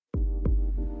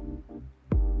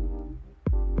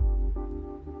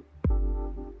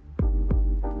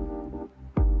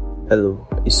Hello,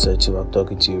 it's Solitude. I'm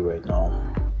talking to you right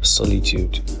now.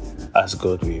 Solitude as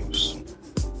God wills.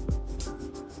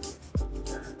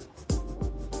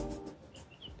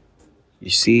 You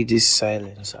see this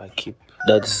silence I keep?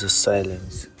 That is the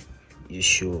silence you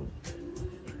should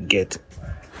get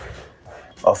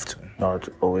often. Not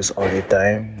always all the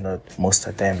time, not most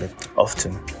of the time, but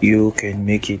often. You can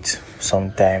make it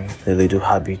sometime a little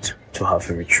habit to have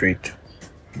a retreat.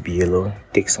 Be alone.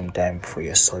 Take some time for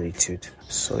your solitude.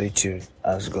 Solitude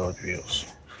as God wills.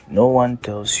 No one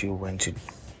tells you when to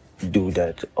do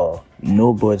that, or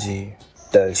nobody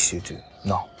tells you to.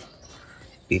 No.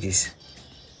 It is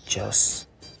just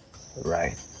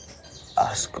right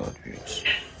as God wills.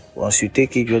 Once you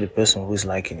take it, you're the person who's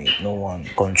liking it. No one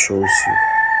controls you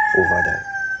over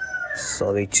that.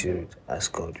 Solitude as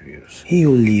God wills. He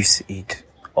who lives it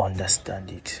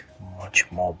understand it much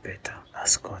more better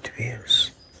as God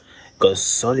wills. Because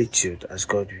solitude as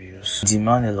God wills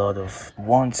demand a lot of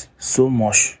want so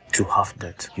much to have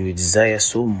that. You desire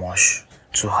so much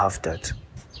to have that.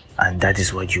 And that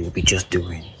is what you will be just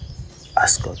doing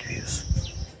as God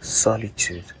wills.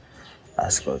 Solitude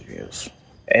as God wills.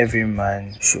 Every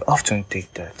man should often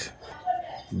take that,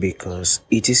 because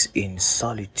it is in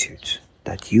solitude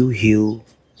that you heal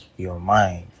your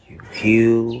mind, you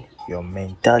heal your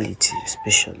mentality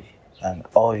especially, and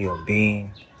all your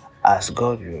being as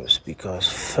God wills. Because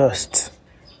first,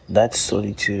 that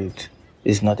solitude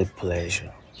is not a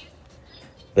pleasure,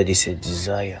 but it's a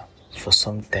desire for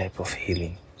some type of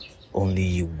healing only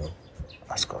you know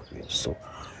as God wills. So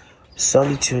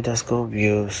solitude as God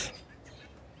wills,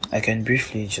 I can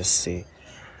briefly just say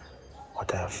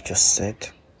what I have just said,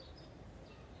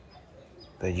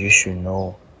 but you should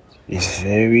know it's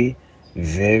very,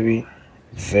 very,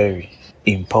 very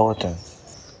important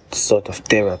sort of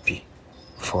therapy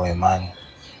for a man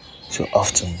to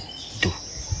often do.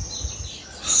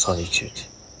 Solitude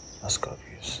as God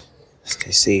wills. Stay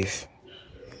safe.